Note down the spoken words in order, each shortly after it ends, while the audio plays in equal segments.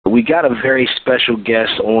We got a very special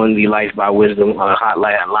guest on the Life by Wisdom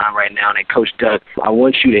hotline right now, and Coach Doug, I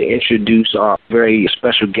want you to introduce our very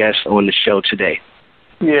special guest on the show today.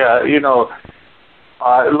 Yeah,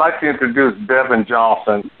 I'd like to introduce Devon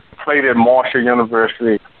Johnson. Played at Marshall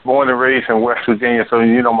University, born and raised in West Virginia, so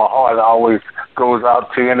my heart always goes out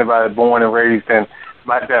to anybody born and raised in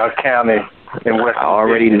McDowell County in West Virginia. I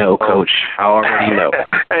already know, Coach. I already know.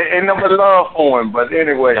 Ain't no love for him, but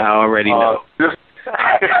anyway. I already know.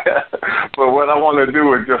 But what I want to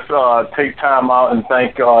do is just take time out and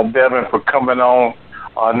thank Devon for coming on.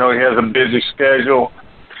 I know he has a busy schedule,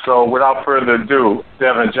 so without further ado,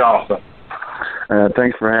 Devon Johnson.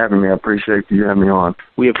 Thanks for having me. I appreciate you having me on.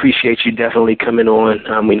 We appreciate you definitely coming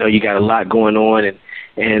on. We know you got a lot going on,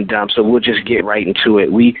 and so we'll just get right into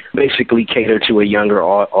it. We basically cater to a younger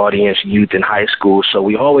audience, youth in high school, so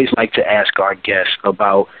we always like to ask our guests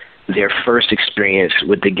about their first experience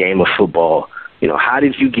with the game of football. How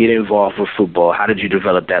did you get involved with football? How did you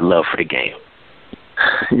develop that love for the game?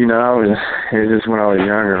 It was just when I was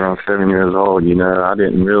younger, around 7 years old, I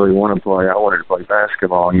didn't really want to play. I wanted to play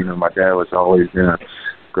basketball. My dad was always been a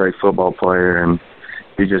great football player, and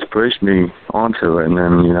he just pushed me onto it. And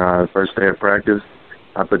then, the first day of practice,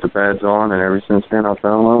 I put the pads on, and ever since then I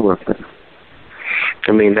fell in love with it.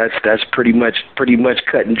 That's pretty much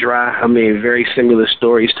cut and dry. Very similar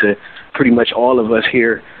stories to pretty much all of us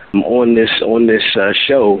here on this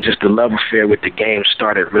show. Just the love affair with the game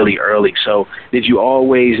started really early. So did you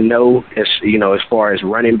always know, as far as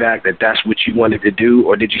running back, that that's what you wanted to do,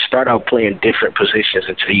 or did you start out playing different positions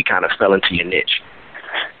until you kind of fell into your niche?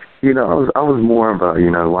 I was more of a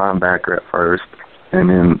linebacker at first, and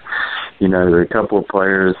then a couple of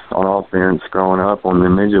players on offense growing up on the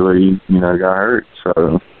midget league got hurt,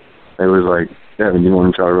 so it was like, Devin, you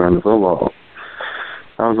want to try to run the football?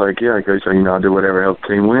 I was like, yeah, Coach, I'll do whatever helps the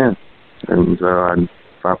team win. And so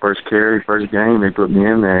my first game, they put me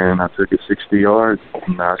in there, and I took it 60 yards.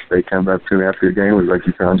 And they came back to me after the game, was like,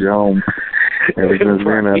 you found your home. Ever since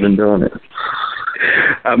then, I've been doing it.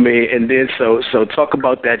 And then so talk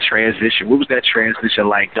about that transition. What was that transition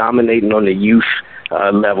like, dominating on the youth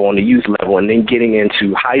level, and then getting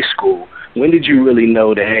into high school? When did you really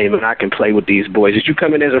know that, hey, man, I can play with these boys? Did you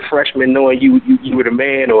come in as a freshman knowing you were the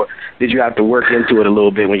man, or did you have to work into it a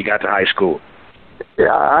little bit when you got to high school?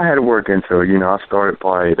 Yeah, I had to work into it. I started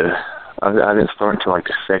playing. I didn't start until like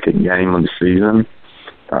the second game of the season.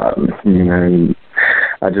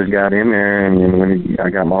 I just got in there, and when I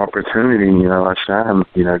got my opportunity, I shined.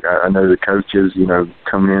 I know the coaches,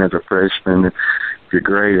 coming in as a freshman, if you're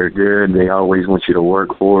great or good, they always want you to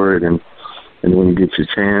work for it, and when you get your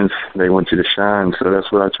chance, they want you to shine. So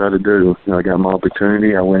that's what I try to do. I got my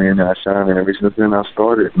opportunity. I went in and I shined, and ever since then I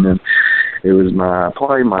started. And then it was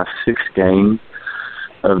probably my sixth game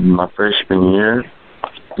of my freshman year.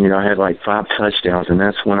 I had like 5 touchdowns, and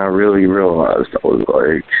that's when I really realized I was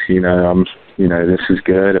like, this is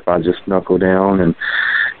good if I just knuckle down and,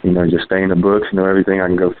 just stay in the books, everything, I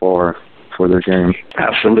can go far for the game.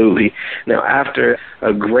 Absolutely. Now, after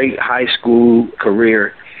a great high school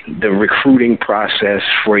career, the recruiting process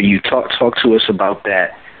for you, talk to us about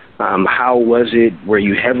that. How was it? Were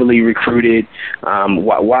you heavily recruited?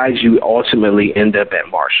 Why did you ultimately end up at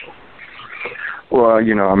Marshall? Well,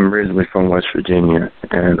 I'm originally from West Virginia,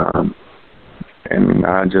 and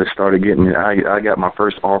I just started getting. I got my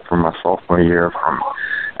first offer my sophomore year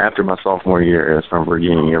after my sophomore year. It's from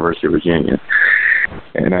Virginia, University of Virginia,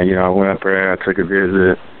 and I went up there. I took a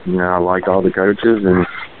visit. I liked all the coaches, and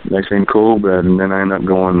they seemed cool. But then I ended up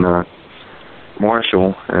going to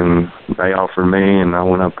Marshall, and they offered me, and I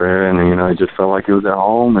went up there, and it just felt like it was at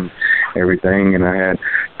home and everything. And I had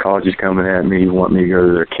colleges coming at me, wanting me to go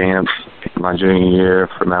to their camps my junior year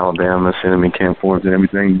from Alabama, sending me camp forms and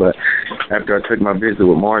everything. But after I took my visit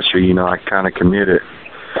with Marshall, I kind of committed.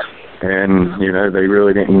 And, they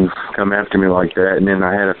really didn't come after me like that. And then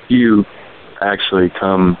I had a few actually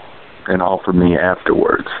come and offer me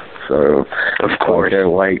afterwards. So, of course,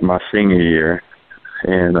 late my senior year.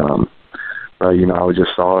 And, I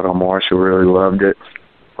just saw it on Marshall, really loved it.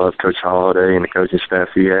 Loved Coach Holliday and the coaching staff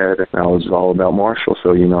he had. And I was all about Marshall.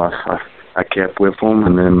 So, I kept with them.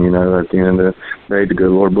 And then, at the end of the day, the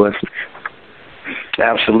good Lord bless me.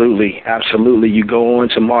 Absolutely. You go on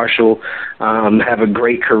to Marshall, have a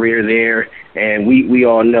great career there, and we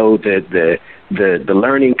all know that the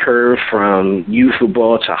learning curve from youth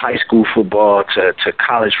football to high school football to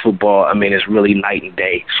college football, is really night and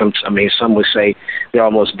day. Some would say they're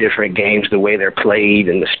almost different games, the way they're played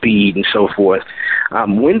and the speed and so forth.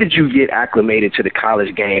 When did you get acclimated to the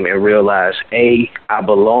college game and realize, A, I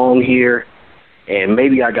belong here, and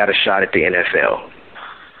maybe I got a shot at the NFL?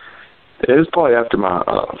 It was probably after my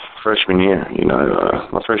freshman year. You know,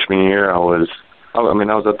 my freshman year, I was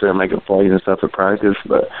up there making plays and stuff at practice,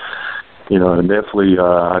 but you know, definitely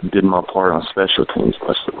I did my part on special teams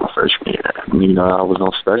most of my freshman year. And, you know, I was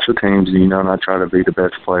on special teams, you know, and I tried to be the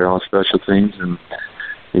best player on special teams. And,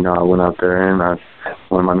 you know, I went out there and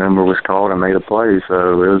when my number was called, I made a play.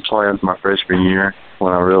 So it was probably after my freshman year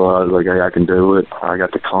when I realized, like, hey, I can do it. I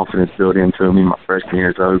got the confidence built into me. My freshman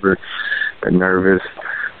year's over. Got nervous.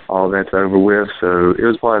 All that's over with. So it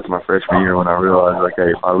was probably after my freshman year when I realized, like,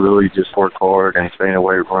 hey, if I really just work hard and stay in the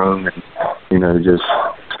weight room and, you know, just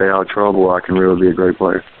stay out of trouble, I can really be a great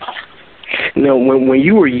player. You know, when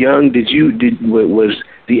you were young, was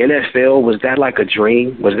the NFL, was that like a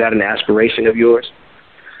dream? Was that an aspiration of yours?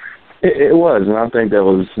 It was, and I think that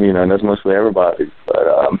was, you know, that's mostly everybody. But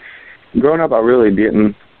growing up, I really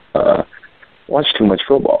didn't watch too much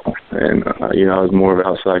football. And, you know, I was more of an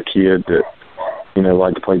outside kid that, you know,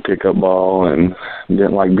 liked to play pickup ball and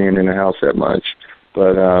didn't like being in the house that much.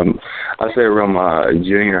 But I say around my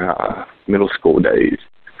junior high, middle school days,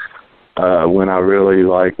 when I really,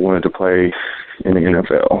 like, wanted to play in the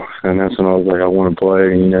NFL. And that's when I was like, I want to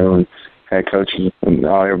play, you know, and had coaches and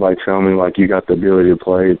everybody tell me, like, you got the ability to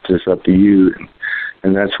play, it's just up to you.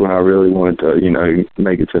 And that's when I really wanted to, you know,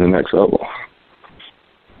 make it to the next level.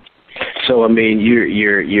 So, I mean,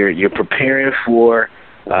 you're preparing for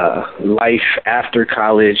life after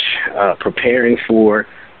college, preparing for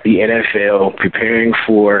the NFL, preparing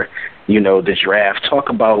for, you know, the draft. Talk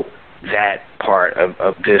about that part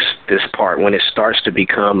of this part when it starts to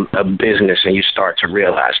become a business and you start to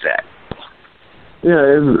realize that. Yeah,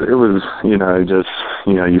 it was, you know, just,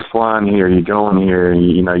 you know, you flying here, you going here,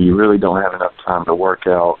 you know, you really don't have enough time to work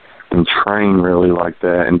out and train really like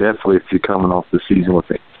that. And definitely if you're coming off the season with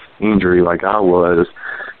an injury like I was,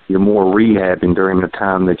 you're more rehabbing during the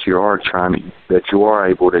time that you are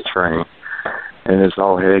able to train. And it's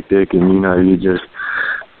all hectic, and, you know, you just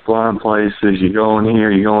flying places, you going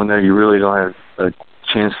here, you going there, you really don't have a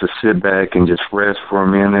chance to sit back and just rest for a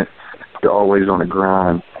minute. You're always on the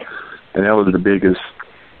grind. And that was the biggest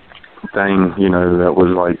thing, you know, that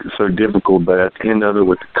was, like, so difficult. But at the end of it,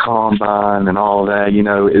 with the combine and all that, you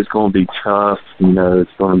know, it's going to be tough. You know, you're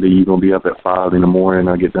going to be up at 5 in the morning.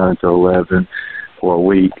 I'll get done until 11 for a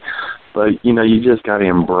week. But, you know, you just got to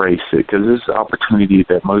embrace it, because it's an opportunity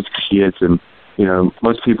that most kids and, you know,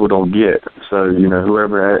 most people don't get. So, you know,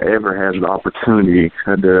 whoever ever has the opportunity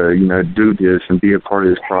to, you know, do this and be a part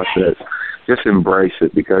of this process, just embrace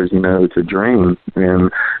it, because, you know, it's a dream. And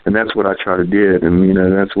that's what I try to do. And, you know,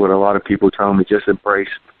 that's what a lot of people tell me, just embrace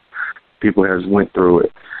it. People has went through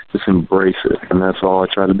it. Just embrace it. And that's all I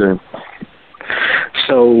try to do.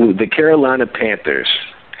 So the Carolina Panthers,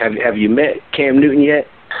 have you met Cam Newton yet?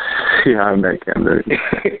 Yeah, I met Cam Newton.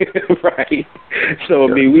 Right. So, I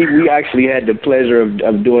mean, we actually had the pleasure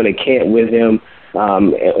of doing a camp with him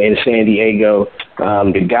in San Diego.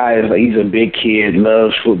 The guy he's a big kid,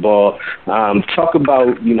 loves football. Talk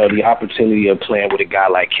about, you know, the opportunity of playing with a guy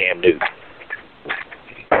like Cam Newton.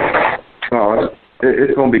 Oh,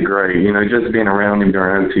 it's going to be great. You know, just being around him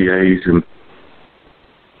during OTAs and,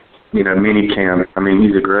 you know, mini camp. I mean,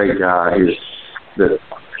 he's a great guy. He's the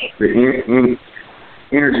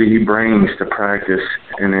energy he brings to practice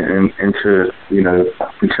and to, you know,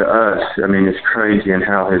 to us. I mean, it's crazy in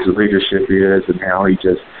how his leadership is and how he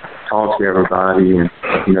just talks to everybody and,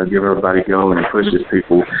 you know, give everybody go and pushes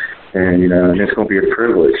people. And, you know, and it's going to be a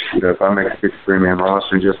privilege. You know, if I make a 53-man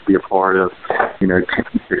roster and just be a part of, you know,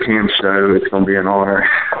 the Cam show, it's going to be an honor.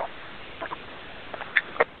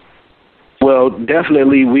 Well,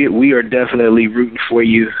 definitely, we are definitely rooting for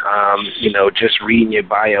you. You know, just reading your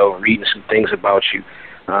bio, reading some things about you.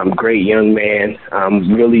 Great young man.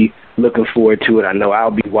 I'm really looking forward to it. I know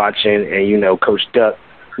I'll be watching, and, you know, Coach Duck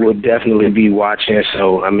will definitely be watching.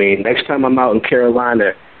 So, I mean, next time I'm out in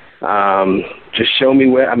Carolina, just show me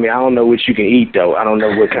where. I mean, I don't know what you can eat, though. I don't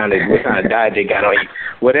know what kind of diet they got on you.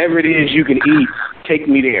 Whatever it is you can eat, take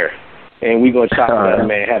me there, and we're gonna chop it up,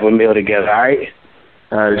 man. Have a meal together. All right.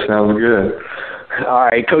 All right, sounds good. All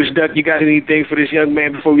right, Coach Duck, you got anything for this young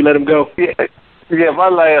man before we let him go? Yeah, my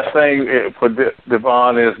last thing for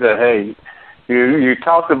Devon is that, hey, you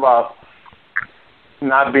talked about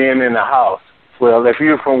not being in the house. Well, if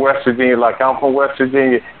you're from West Virginia, like I'm from West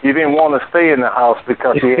Virginia, you didn't want to stay in the house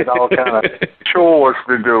because you had all kind of chores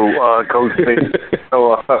to do, Coach C.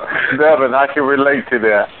 So, Devin, I can relate to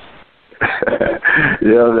that.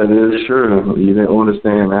 Yeah, that is true. You didn't want to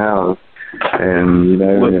stay in the house. And, you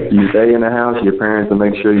know, if you stay in the house, your parents will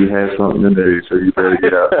make sure you have something to do, so you better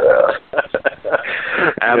get out there.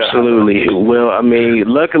 Absolutely. Well, I mean,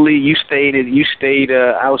 luckily you stayed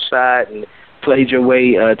outside and played your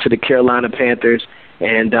way to the Carolina Panthers,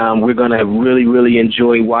 and we're going to really, really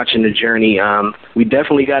enjoy watching the journey. We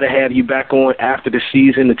definitely got to have you back on after the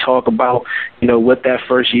season to talk about, what that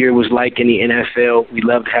first year was like in the NFL. We'd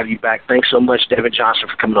love to have you back. Thanks so much, Devin Johnson,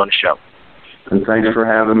 for coming on the show. And thanks for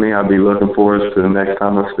having me. I'll be looking forward to the next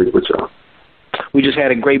time I speak with y'all. We just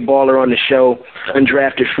had a great baller on the show,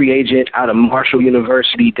 undrafted free agent out of Marshall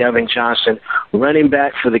University, Devin Johnson, running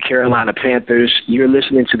back for the Carolina Panthers. You're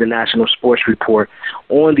listening to the National Sports Report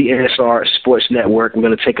on the NSR Sports Network. I'm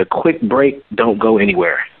going to take a quick break. Don't go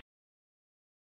anywhere.